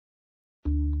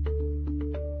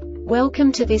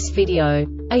Welcome to this video.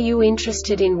 Are you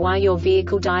interested in why your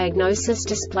vehicle diagnosis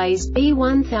displays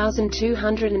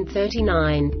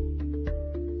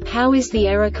B1239? How is the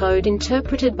error code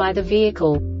interpreted by the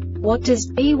vehicle? What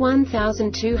does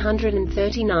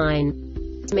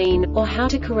B1239 mean, or how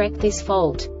to correct this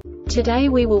fault? Today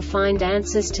we will find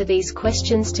answers to these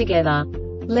questions together.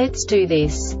 Let's do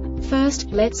this.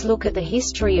 First, let's look at the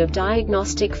history of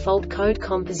diagnostic fault code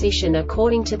composition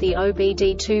according to the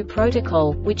OBD2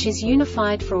 protocol, which is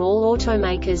unified for all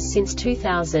automakers since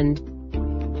 2000.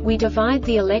 We divide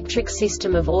the electric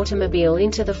system of automobile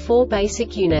into the four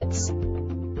basic units: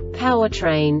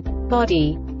 powertrain,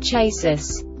 body,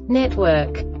 chassis,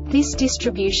 network. This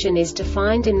distribution is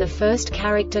defined in the first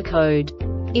character code.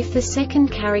 If the second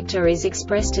character is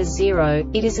expressed as 0,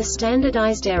 it is a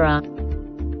standardized error.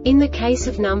 In the case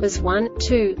of numbers 1,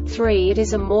 2, 3, it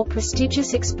is a more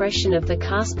prestigious expression of the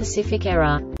car-specific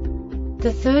error.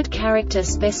 The third character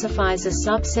specifies a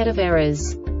subset of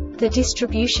errors. The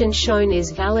distribution shown is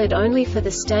valid only for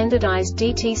the standardized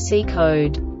DTC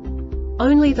code.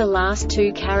 Only the last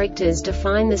two characters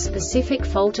define the specific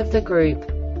fault of the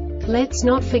group. Let's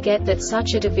not forget that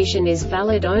such a division is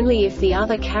valid only if the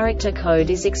other character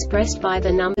code is expressed by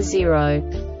the number 0.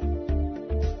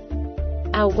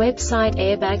 Our website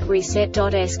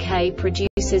airbagreset.sk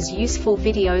produces useful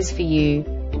videos for you.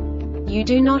 You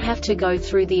do not have to go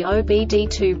through the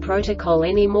OBD2 protocol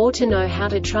anymore to know how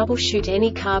to troubleshoot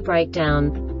any car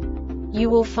breakdown. You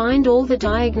will find all the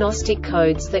diagnostic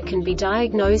codes that can be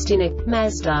diagnosed in a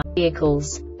Mazda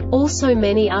vehicles. Also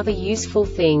many other useful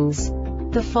things.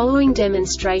 The following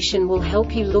demonstration will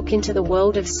help you look into the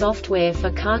world of software for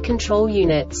car control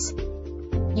units.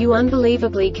 You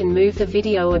unbelievably can move the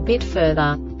video a bit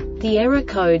further. The error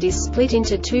code is split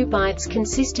into 2 bytes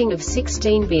consisting of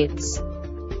 16 bits.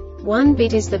 1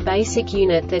 bit is the basic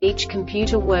unit that each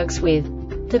computer works with.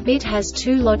 The bit has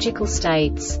 2 logical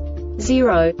states: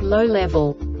 0, low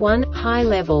level, 1, high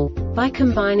level. By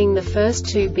combining the first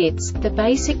 2 bits, the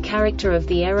basic character of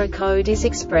the error code is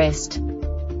expressed.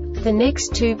 The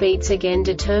next 2 beats again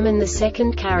determine the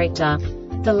second character.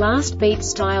 The last beat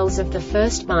styles of the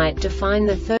first byte define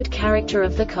the third character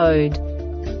of the code.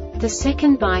 The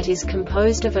second byte is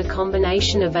composed of a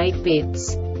combination of 8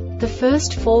 bits. The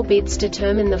first 4 bits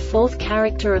determine the fourth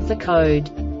character of the code.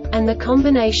 And the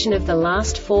combination of the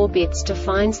last 4 bits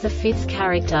defines the fifth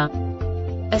character.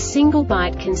 A single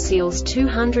byte conceals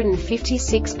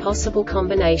 256 possible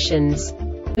combinations.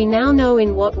 We now know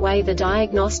in what way the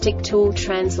diagnostic tool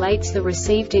translates the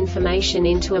received information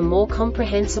into a more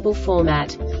comprehensible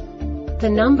format. The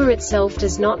number itself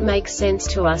does not make sense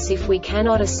to us if we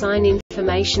cannot assign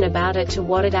information about it to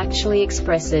what it actually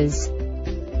expresses.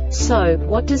 So,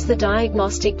 what does the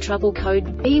diagnostic trouble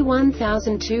code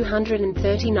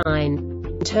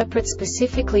B1239 interpret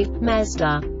specifically for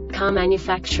Mazda car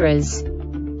manufacturers?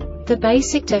 The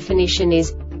basic definition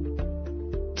is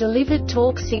delivered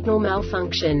torque signal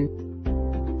malfunction.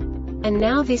 And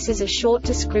now this is a short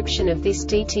description of this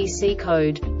DTC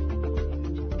code.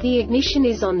 The ignition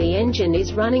is on, the engine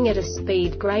is running at a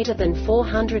speed greater than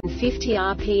 450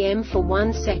 rpm for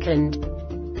 1 second.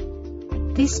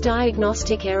 This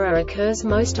diagnostic error occurs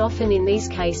most often in these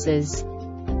cases: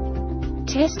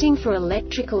 testing for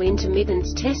electrical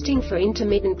intermittents, testing for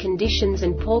intermittent conditions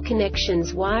and poor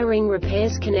connections, wiring,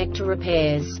 RepairsConnector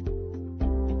repairs.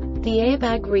 The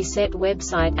Airbag Reset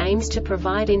website aims to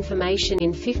provide information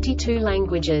in 52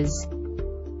 languages.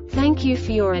 Thank you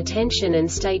for your attention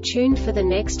and stay tuned for the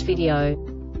next video.